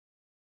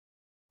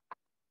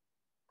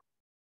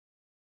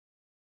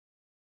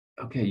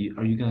Okay,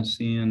 are you guys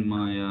seeing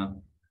my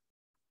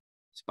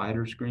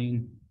spider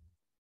screen?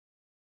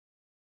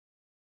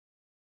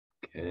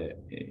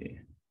 Okay.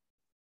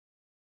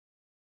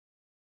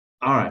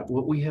 All right,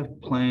 what we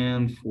have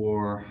planned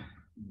for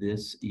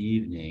this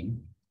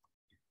evening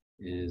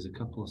is a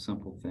couple of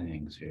simple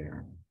things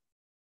here.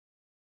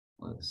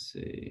 Let's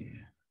see.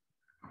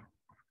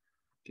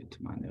 Get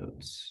to my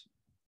notes.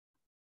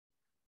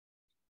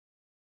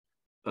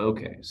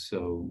 Okay,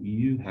 so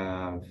you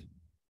have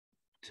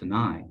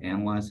tonight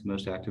analyze the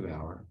most active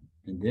hour,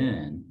 and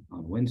then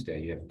on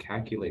Wednesday you have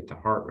calculate the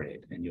heart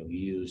rate, and you'll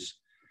use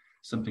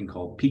something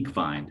called peak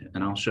find,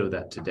 and I'll show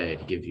that today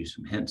to give you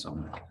some hints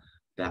on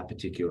that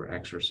particular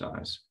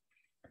exercise.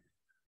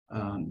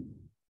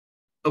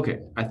 Okay,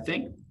 I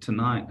think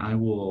tonight I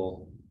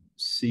will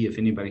see if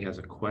anybody has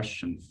a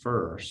question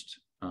first.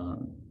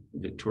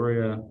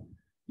 Victoria,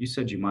 you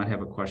said you might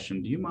have a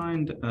question. Do you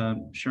mind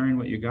sharing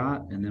what you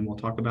got, and then we'll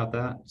talk about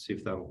that, see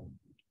if that'll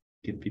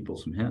give people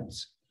some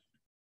hints?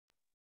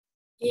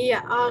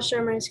 Yeah, I'll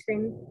share my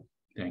screen.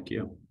 Thank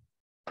you.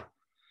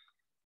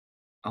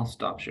 I'll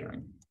stop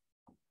sharing.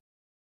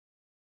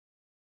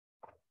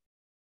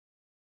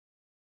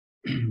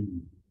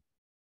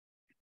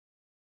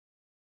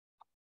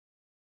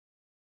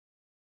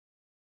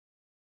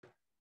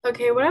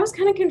 Okay, what I was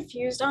kind of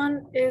confused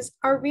on is,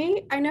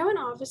 I know in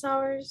office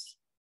hours,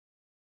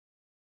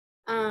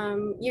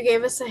 you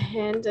gave us a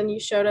hint and you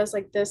showed us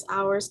like this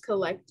hours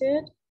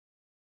collected.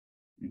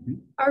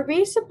 Are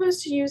we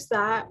supposed to use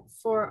that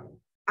for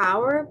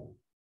our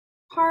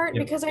part?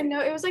 Yep. Because I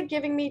know it was like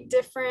giving me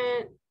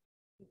different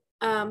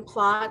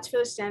plots for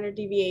the standard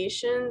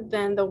deviation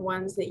than the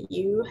ones that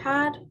you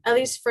had, at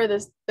least for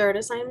this third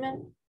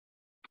assignment.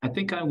 I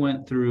think I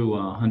went through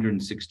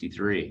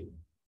 163,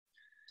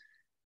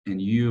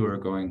 and you are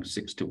going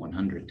 6 to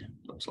 100,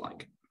 looks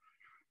like.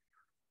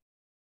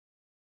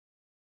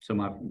 So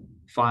my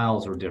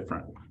files are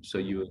different. So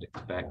you would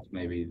expect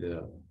maybe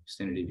the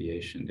standard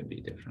deviation to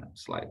be different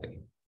slightly.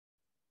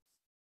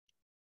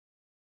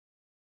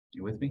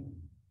 You with me?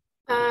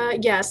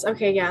 Yes.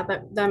 Okay. Yeah,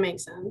 that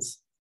makes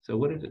sense. So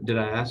what did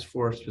I ask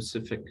for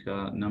specific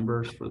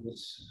numbers for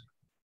this?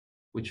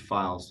 Which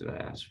files did I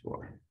ask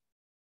for?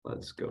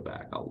 Let's go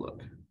back. I'll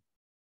look.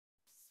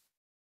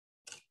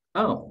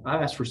 Oh, I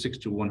asked for 6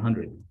 to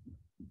 100.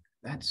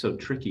 That's so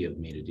tricky of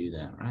me to do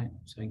that, right?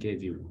 So I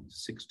gave you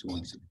 6 to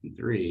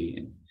 163,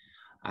 and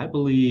I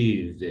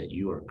believe that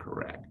you are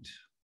correct.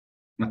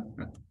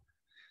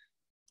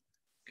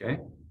 Okay.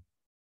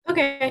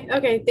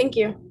 Okay. Thank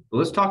you. Well,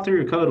 let's talk through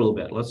your code a little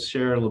bit. Let's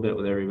share a little bit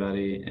with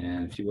everybody,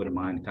 and if you wouldn't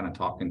mind kind of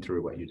talking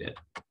through what you did.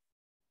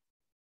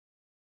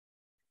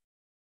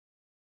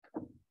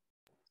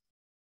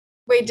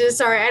 Wait,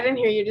 sorry, I didn't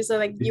hear you. Just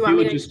like you want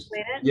me to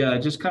explain it? Yeah,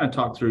 just kind of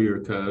talk through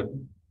your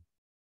code.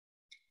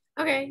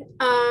 Okay.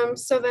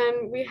 So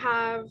then we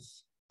have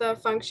the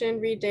function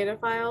read data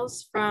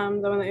files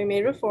from the one that we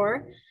made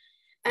before,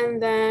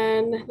 and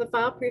then the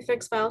file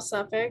prefix, file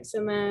suffix,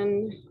 and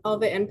then all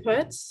the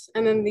inputs,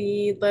 and then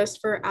the list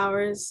for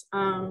hours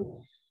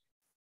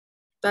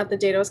that the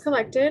data was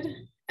collected.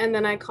 And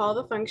then I call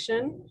the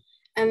function,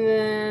 and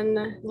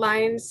then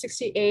line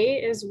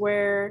 68 is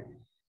where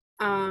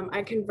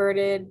I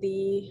converted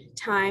the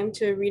time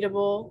to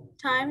readable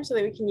time so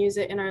that we can use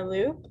it in our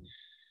loop.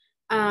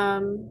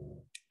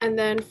 And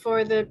then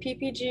for the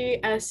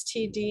PPG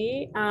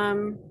STD,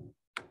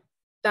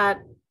 that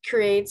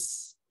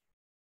creates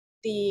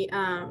the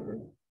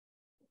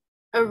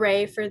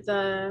array for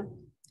the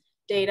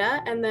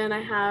data. And then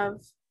I have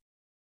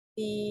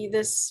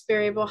this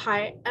variable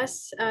high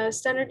S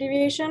standard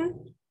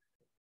deviation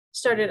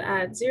started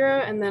at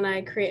 0, and then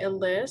I create a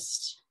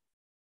list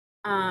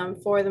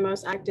for the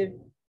most active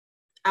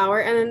hour.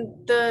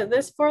 And then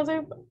this for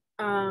loop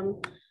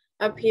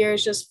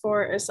appears just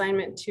for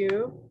assignment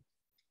 2.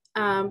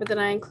 But then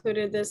I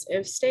included this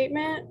if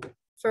statement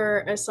for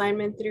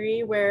assignment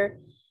 3, where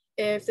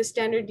if the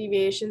standard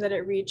deviation that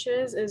it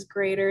reaches is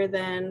greater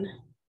than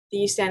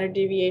the standard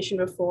deviation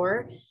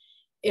before,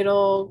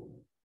 it'll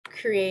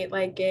create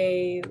like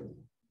a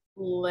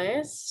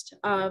list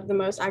of the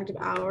most active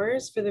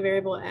hours for the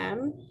variable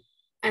M,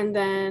 and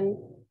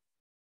then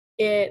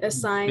it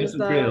assigns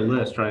the create a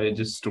list, right? It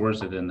just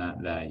stores it in that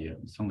value.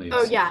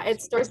 Oh yeah,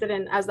 it stores it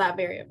in as that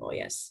variable,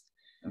 yes.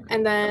 Okay.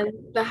 And then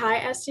the high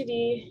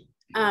STD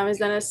is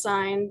then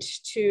assigned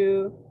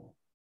to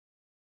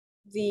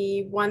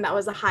the one that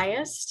was the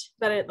highest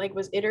that it like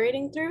was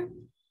iterating through.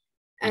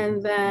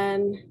 And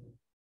then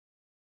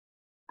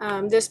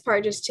this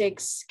part just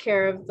takes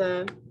care of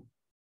the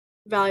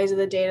values of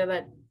the data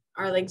that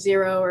are like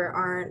 0 or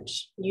aren't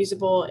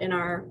usable in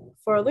our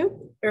for loop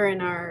or in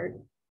our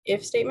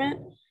if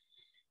statement.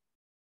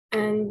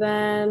 And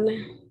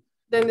then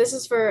this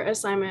is for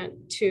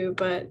assignment 2,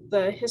 but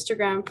the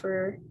histogram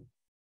for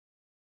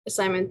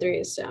assignment 3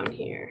 is down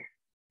here.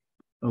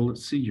 Oh,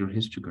 let's see your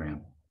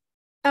histogram.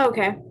 Oh,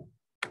 okay.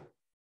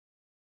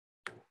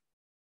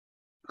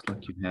 Looks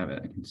like you have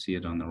it. I can see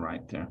it on the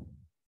right there.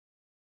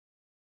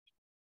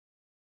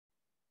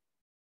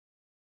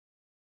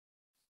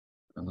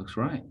 That looks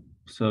right.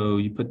 So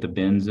you put the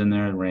bins in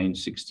there,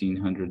 range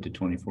 1600 to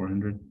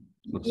 2400.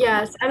 Looks like.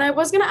 Yes, and I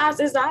was gonna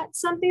ask, is that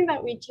something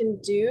that we can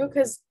do?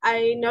 Because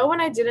I know when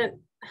I didn't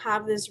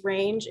have this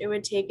range, it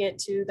would take it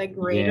to the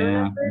greater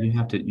Yeah, number. you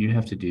have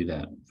to do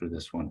that for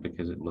this one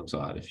because it looks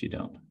odd if you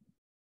don't.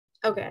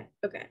 Okay,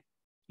 okay.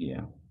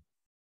 Yeah.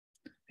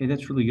 Hey,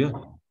 that's really good.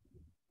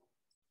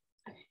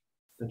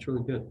 That's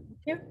really good.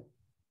 Thank you.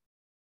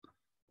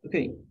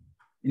 Okay.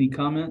 Any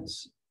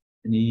comments?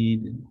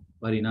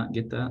 Anybody not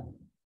get that?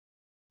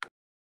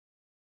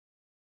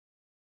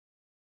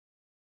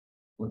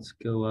 Let's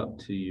go up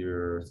to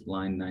your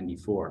line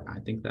 94. I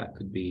think that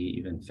could be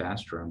even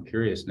faster. I'm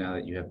curious now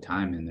that you have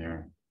time in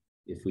there,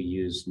 if we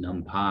use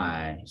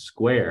NumPy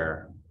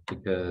square,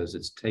 because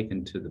it's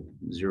taken to the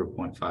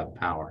 0.5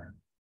 power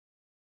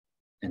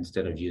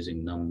instead of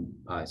using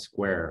NumPy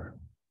square,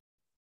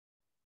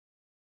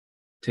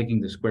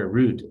 taking the square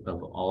root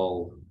of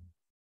all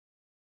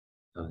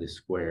of the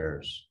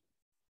squares.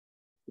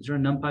 Is there a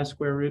NumPy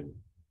square root?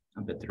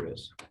 I bet there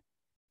is.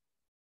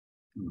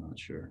 I'm not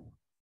sure.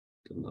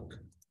 To look.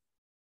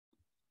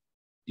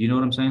 Do you know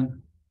what I'm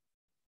saying?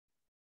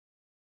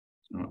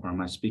 Or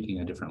am I speaking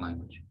a different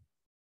language?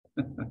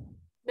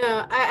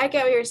 No, I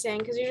get what you're saying,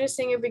 because you're just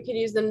saying if we could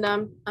use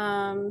the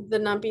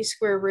numpy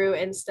square root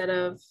instead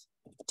of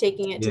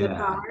taking it to the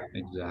power.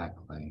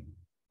 Exactly.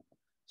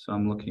 So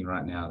I'm looking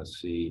right now to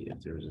see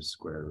if there's a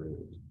square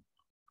root.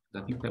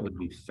 I think that would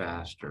be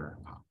faster.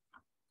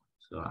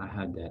 So I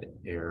had that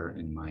error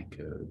in my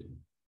code.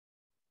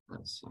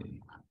 Let's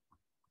see.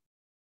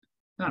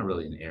 Not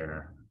really an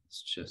error.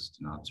 It's just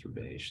an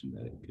observation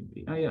that it could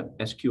be. Oh yeah,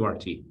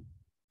 SQRT.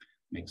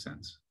 Makes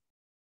sense.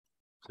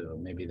 So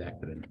maybe that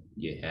could have,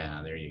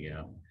 yeah, there you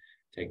go.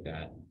 Take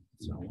that.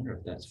 So I wonder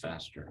if that's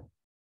faster.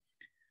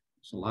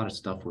 There's a lot of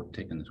stuff we're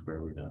taking the square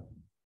root of.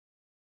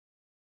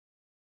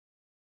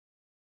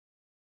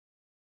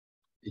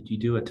 Did you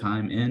do a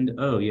time end?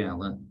 Oh yeah,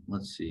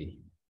 let's see.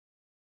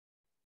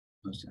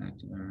 Most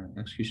active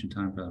execution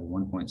time for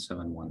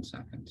 1.71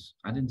 seconds.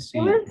 I didn't see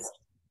it.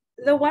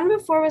 The one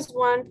before was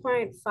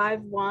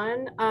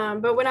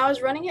 1.51, but when I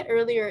was running it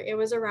earlier, it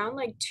was around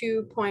like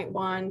 2.1,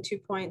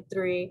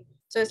 2.3.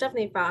 So it's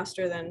definitely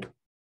faster than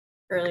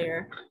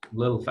earlier. A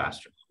little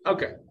faster.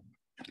 Okay.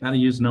 Gotta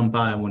use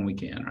NumPy when we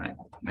can, right?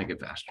 Make it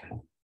faster.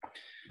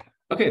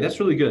 Okay, that's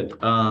really good.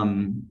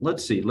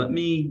 Let's see. Let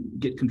me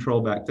get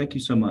control back. Thank you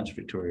so much,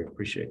 Victoria.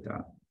 Appreciate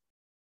that.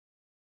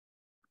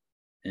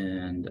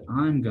 And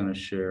I'm going to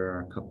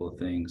share a couple of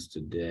things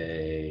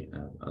today,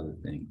 other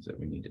things that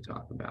we need to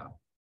talk about.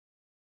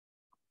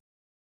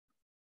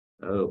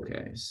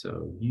 Okay,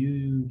 so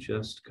you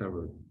just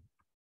covered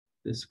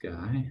this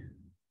guy.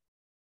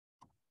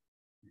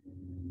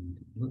 And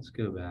let's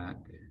go back,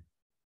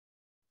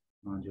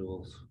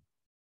 modules,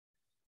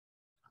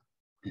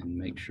 and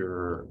make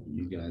sure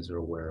you guys are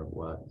aware of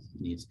what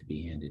needs to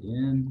be handed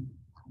in.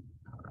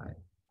 All right.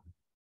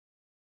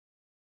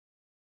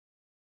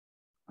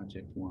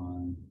 Project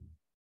 1.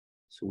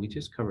 So we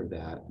just covered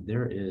that.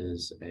 There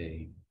is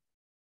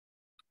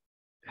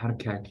how to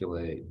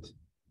calculate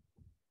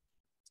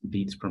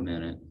beats per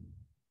minute,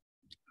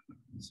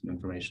 some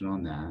information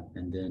on that.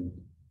 And then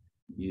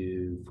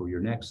for your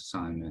next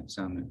assignment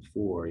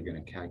 4, you're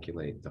going to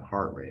calculate the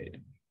heart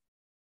rate.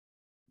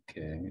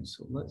 Okay,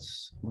 so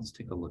let's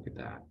take a look at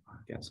that.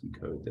 I've got some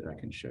code that I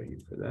can show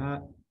you for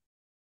that.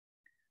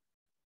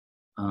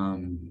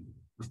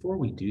 Before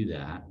we do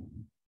that,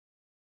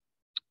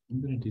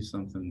 I'm going to do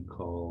something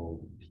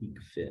called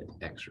peak fit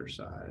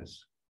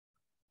exercise.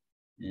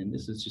 And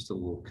this is just a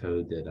little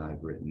code that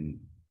I've written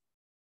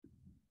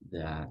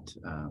that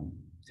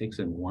takes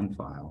in one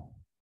file.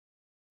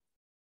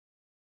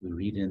 We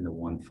read in the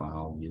one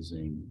file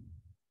using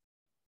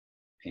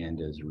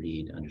pandas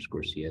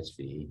read_CSV.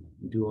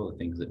 We do all the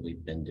things that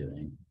we've been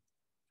doing.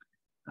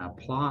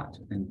 Plot,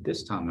 and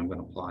this time I'm going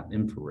to plot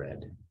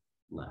infrared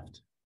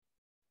left.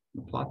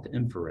 I'll plot the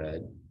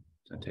infrared.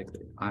 So I take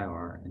the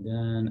IR, and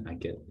then I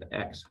get the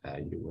X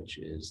value, which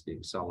is the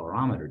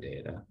accelerometer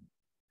data.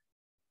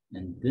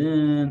 And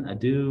then I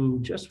do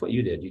just what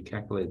you did. You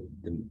calculate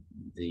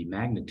the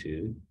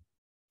magnitude,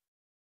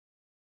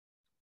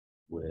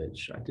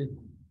 which I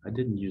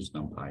didn't use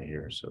NumPy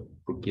here, so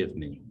forgive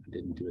me. I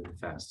didn't do it the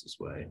fastest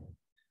way.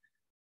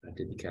 I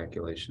did the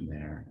calculation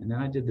there. And then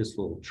I did this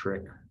little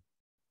trick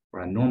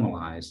where I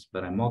normalized,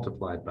 but I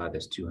multiplied by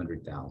this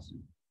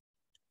 200,000.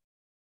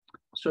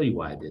 I'll show you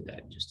why I did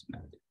that in just a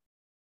minute.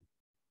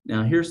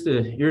 Now here's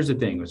the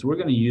thing, is we're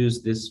going to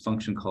use this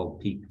function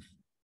called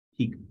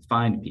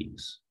find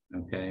peaks.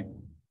 Okay.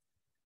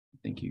 I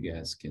think you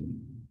guys can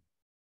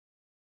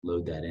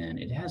load that in.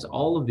 It has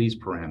all of these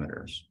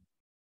parameters.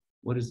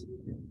 What is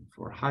it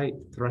for height,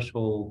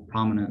 threshold,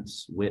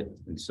 prominence, width,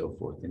 and so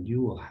forth. And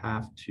you will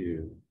have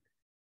to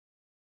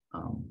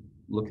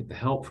look at the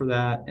help for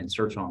that and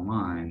search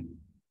online.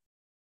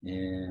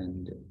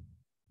 And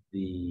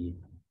the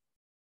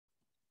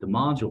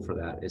module for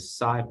that is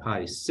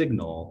scipy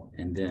signal,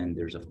 and then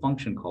there's a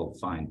function called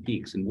find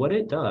peaks. And what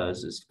it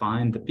does is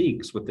find the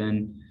peaks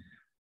within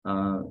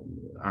our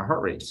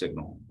heart rate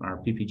signal, our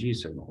PPG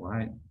signal,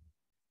 right?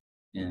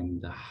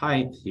 And the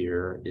height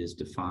here is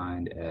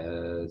defined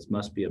as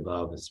must be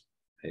above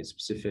a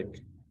specific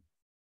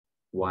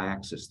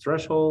y-axis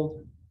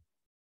threshold,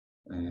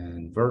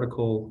 and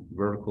vertical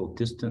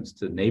distance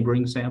to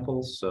neighboring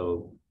samples.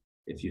 So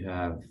if you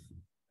have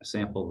a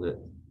sample that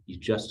you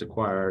just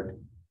acquired,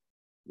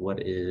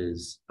 what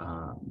is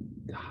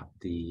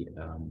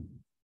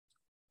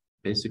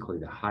basically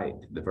the height,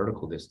 the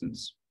vertical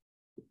distance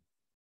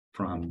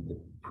from the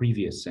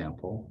previous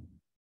sample.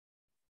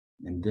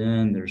 And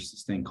then there's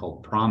this thing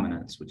called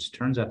prominence, which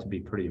turns out to be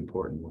pretty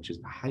important, which is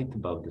the height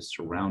above the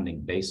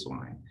surrounding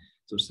baseline.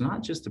 So it's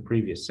not just the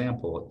previous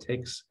sample, it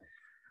takes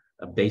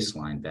a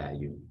baseline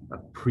value, a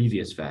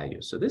previous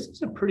value. So this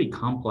is a pretty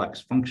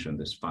complex function,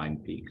 this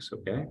find peaks,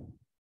 okay?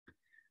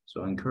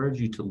 So I encourage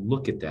you to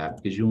look at that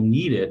because you'll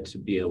need it to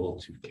be able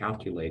to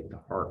calculate the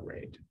heart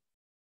rate.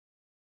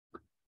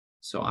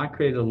 So I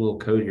created a little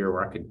code here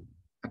where I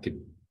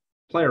could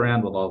play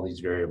around with all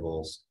these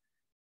variables,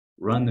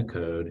 run the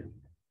code,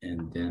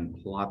 and then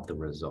plot the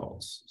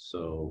results.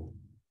 So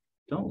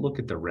don't look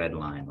at the red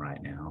line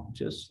right now.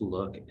 Just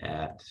look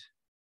at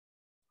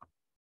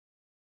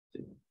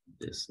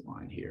this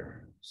line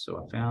here.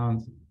 So I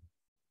found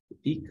the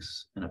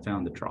peaks and I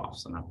found the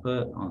troughs. And I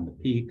put on the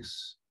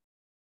peaks,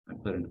 I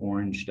put an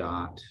orange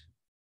dot.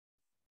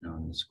 And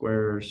on the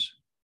squares,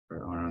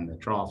 or on the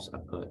troughs, I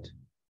put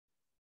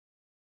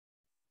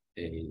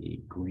a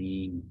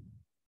green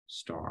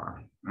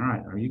star. All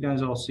right, are you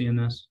guys all seeing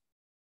this?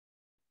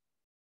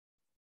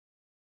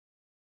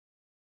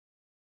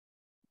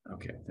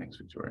 Okay, thanks,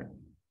 Victoria.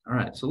 All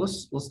right, so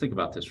let's think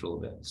about this for a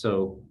little bit.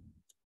 So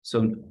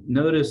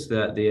notice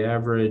that the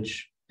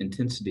average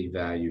intensity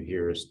value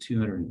here is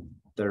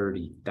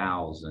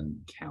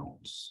 230,000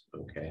 counts,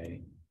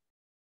 okay?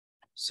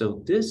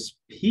 So this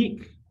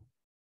peak,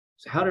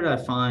 so how did I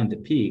find the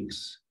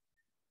peaks?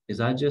 Is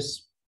I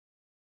just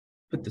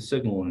put the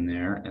signal in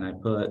there and I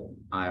put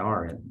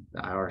IR in,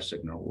 the IR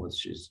signal,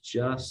 which is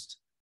just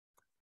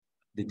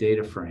the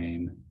data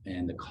frame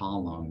and the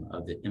column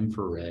of the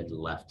infrared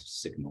left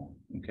signal,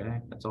 okay?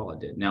 That's all I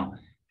did. Now,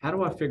 how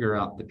do I figure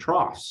out the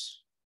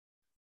troughs?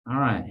 All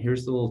right,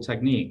 here's the little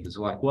technique. It's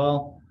like,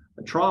 well,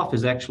 a trough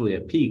is actually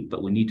a peak,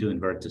 but we need to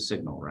invert the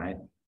signal, right?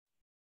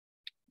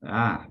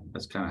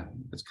 Let's kind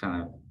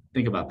of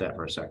think about that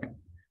for a second.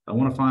 If I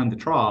want to find the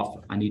trough,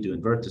 I need to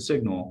invert the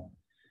signal.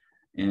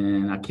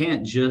 And I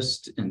can't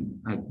just, and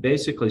I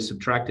basically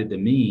subtracted the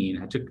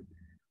mean. I took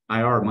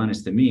IR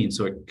minus the mean,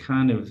 so it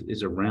kind of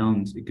is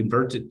around, it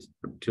converts it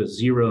to a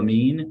zero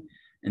mean,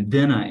 and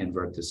then I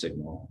invert the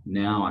signal.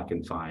 Now I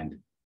can find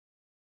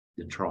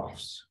the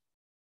troughs,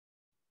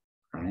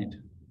 right?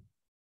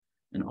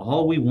 And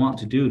all we want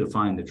to do to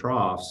find the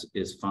troughs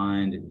is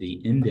find the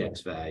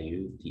index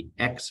value, the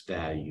X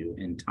value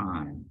in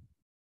time.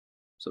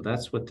 So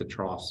that's what the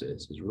troughs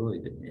is really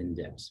the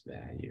index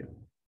value.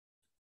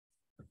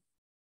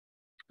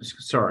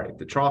 Sorry,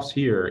 the troughs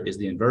here is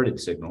the inverted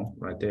signal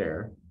right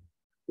there.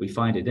 We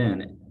find it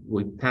in,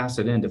 we pass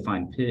it in to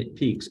find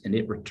peaks, and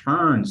it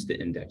returns the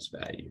index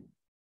value.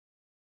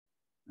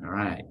 All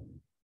right,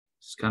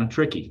 it's kind of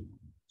tricky.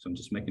 So I'm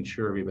just making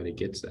sure everybody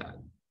gets that.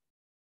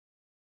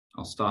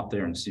 I'll stop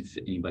there and see if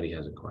anybody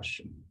has a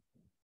question.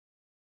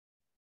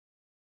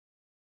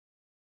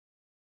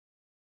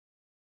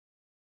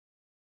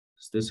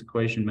 Does this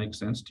equation make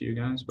sense to you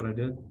guys, what I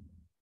did?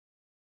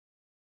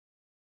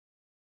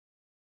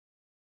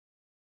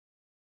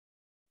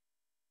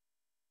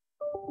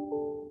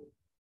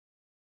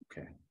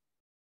 Okay.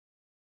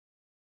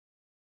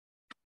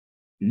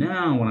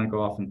 Now, when I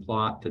go off and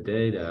plot the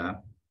data,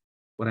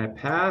 what I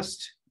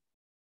passed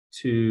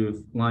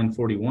to line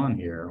 41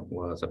 here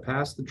was I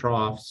passed the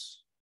trough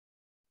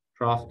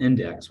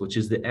index, which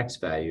is the X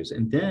values.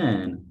 And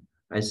then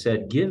I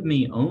said, give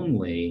me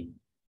only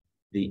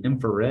the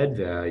infrared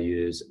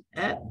values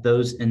at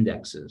those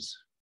indexes.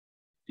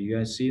 Do you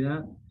guys see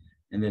that?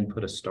 And then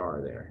put a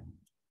star there.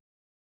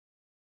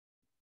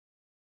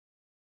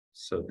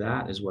 So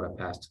that is what I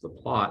passed to the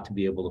plot to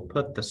be able to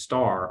put the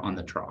star on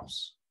the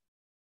troughs.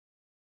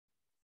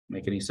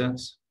 Make any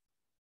sense?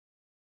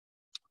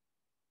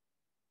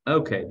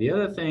 Okay, the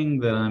other thing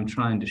that I'm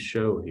trying to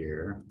show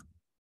here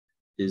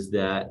is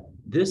that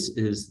this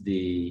is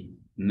the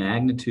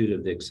magnitude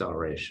of the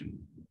acceleration.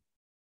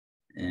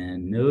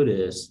 And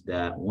notice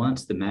that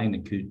once the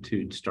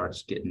magnitude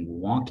starts getting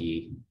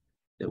wonky,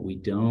 that we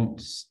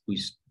don't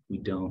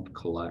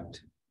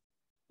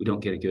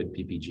get a good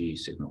PPG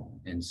signal,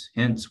 and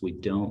hence we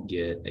don't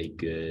get a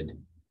good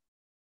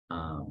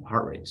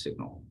heart rate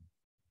signal.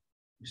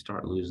 We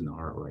start losing the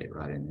heart rate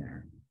right in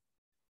there.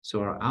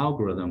 So our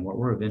algorithm, what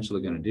we're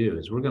eventually going to do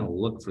is we're going to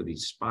look for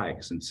these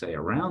spikes and say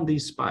around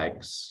these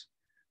spikes,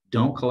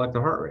 don't collect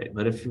the heart rate.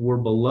 But if we're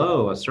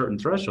below a certain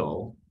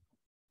threshold,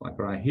 like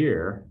right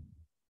here,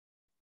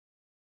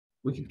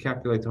 we can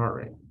calculate the heart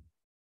rate.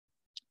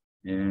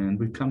 And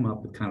we've come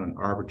up with kind of an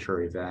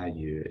arbitrary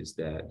value is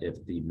that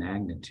if the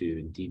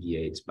magnitude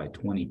deviates by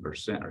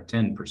 20% or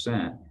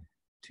 10%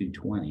 to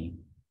 20,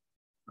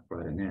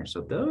 right in there.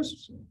 So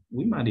those,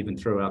 we might even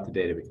throw out the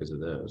data because of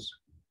those.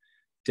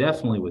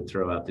 definitely would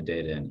throw out the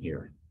data in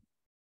here.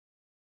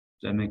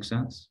 Does that make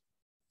sense?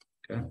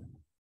 Okay.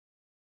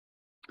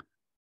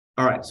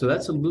 All right, so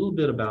that's a little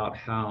bit about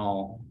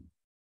how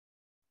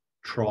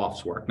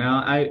troughs work.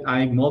 Now,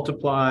 I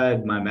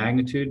multiplied my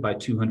magnitude by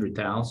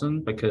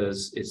 200,000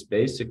 because it's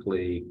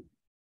basically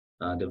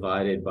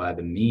divided by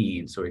the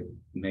mean, so it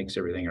makes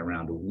everything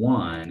around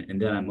 1,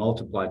 and then I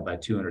multiplied by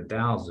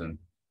 200,000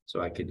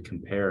 so I could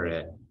compare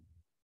it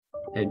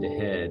head to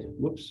head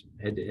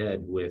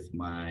with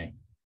my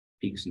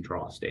peaks and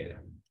troughs data.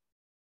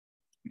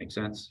 Make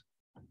sense?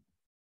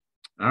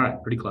 All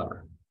right, pretty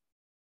clever.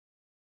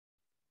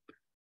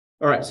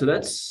 All right, so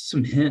that's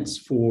some hints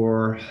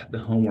for the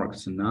homework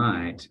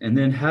tonight. And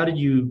then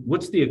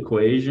what's the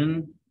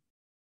equation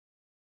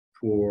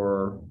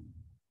for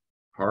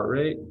heart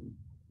rate?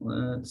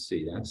 Let's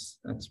see, that's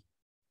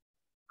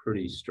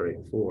pretty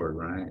straightforward,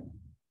 right?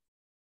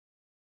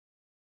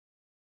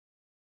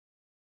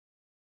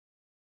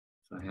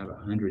 If I have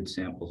 100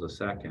 samples a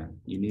second,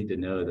 you need to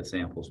know the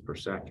samples per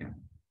second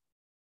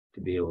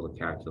to be able to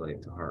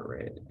calculate the heart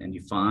rate. And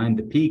you find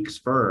the peaks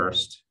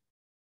first.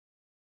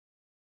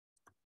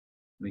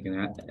 We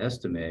can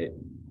estimate,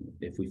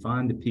 if we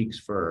find the peaks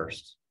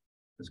first,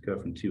 let's go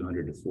from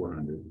 200 to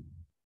 400.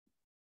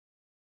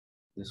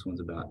 This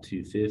one's about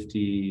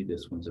 250,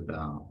 this one's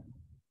about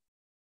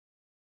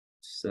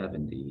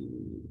 70,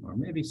 or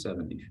maybe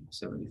 70,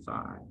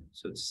 75.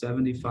 So it's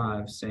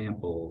 75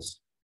 samples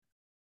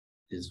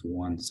is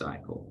 1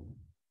 cycle.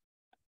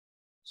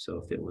 So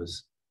if it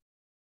was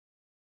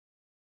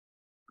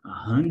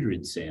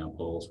 100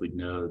 samples, we'd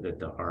know that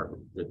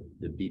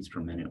the beats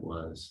per minute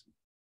was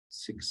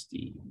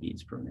 60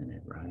 beats per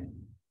minute, right?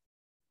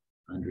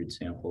 100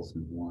 samples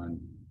in one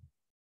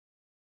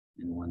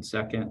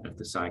second. If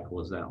the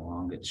cycle is that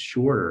long, it's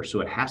shorter,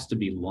 so it has to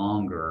be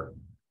longer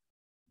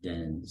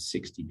than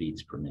 60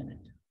 beats per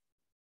minute.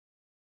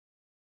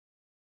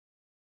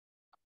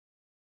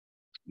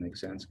 Make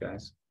sense,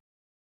 guys?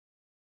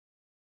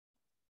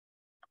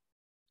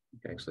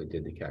 I actually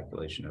did the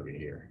calculation over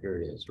here.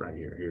 Here it is, right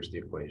here. Here's the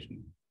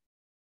equation.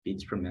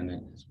 Beats per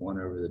minute is 1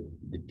 over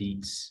the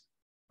beats,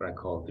 what I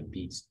call the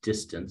beats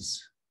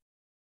distance.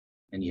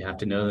 And you have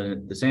to know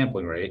the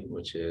sampling rate,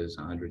 which is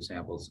 100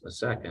 samples a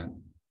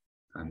second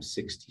times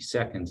 60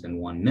 seconds in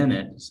 1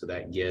 minute. So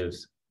that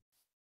gives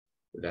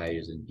the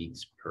values in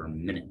beats per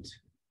minute.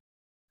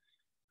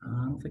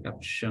 I don't think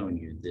I've shown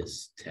you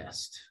this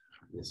test,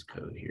 this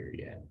code here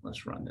yet.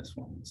 Let's run this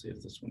one and see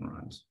if this one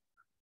runs.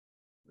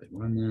 Let's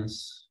run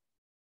this.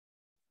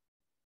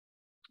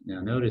 Now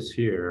notice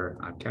here,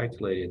 I've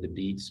calculated the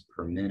beats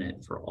per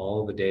minute for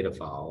all the data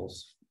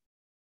files.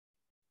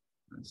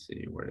 Let's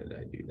see, where did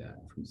I do that?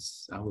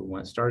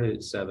 I started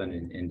at 7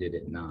 and ended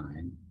at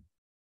 9.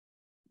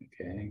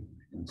 Okay,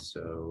 and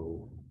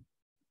so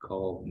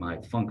call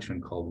my function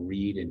called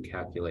read and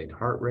calculate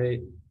heart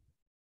rate.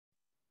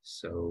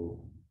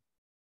 So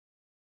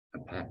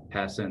I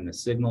pass in the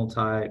signal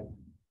type,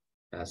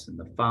 pass in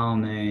the file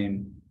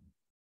name,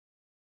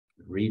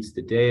 it reads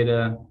the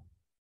data,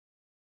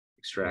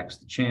 extracts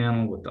the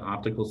channel with the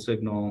optical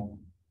signal,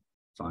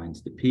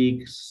 finds the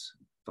peaks,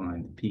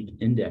 find the peak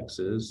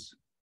indexes.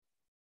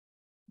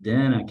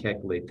 Then I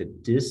calculate the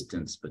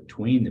distance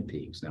between the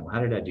peaks. Now, how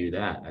did I do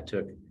that? I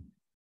took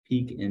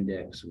peak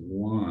index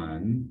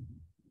 1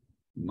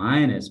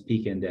 minus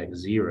peak index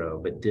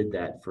 0, but did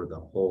that for the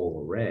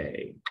whole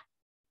array.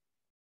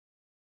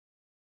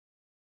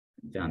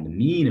 Found the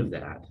mean of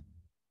that,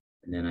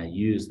 and then I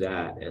use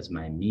that as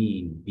my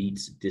mean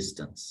beats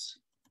distance.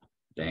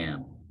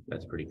 Bam,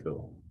 that's pretty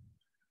cool.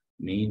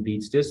 Mean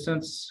beats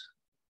distance,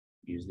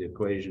 use the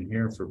equation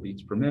here for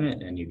beats per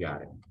minute, and you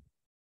got it.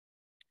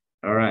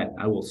 All right,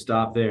 I will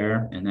stop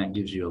there, and that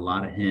gives you a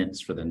lot of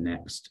hints for the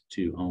next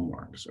 2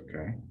 homeworks,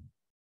 okay?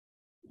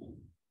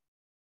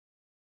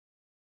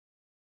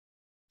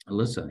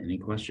 Alyssa, any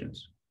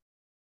questions?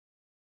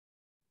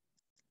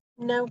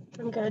 No,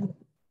 I'm good.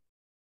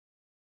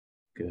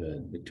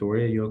 Good.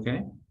 Victoria, you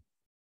okay?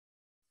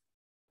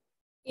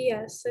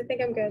 Yes, I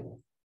think I'm good.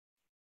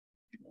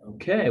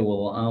 Okay,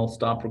 well, I'll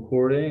stop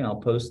recording. I'll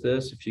post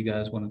this if you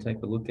guys want to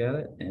take a look at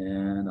it,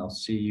 and I'll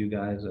see you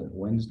guys at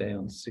Wednesday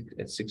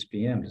at 6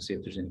 p.m. to see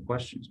if there's any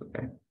questions,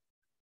 okay?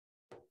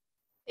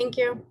 Thank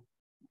you.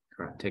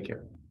 All right, take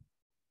care.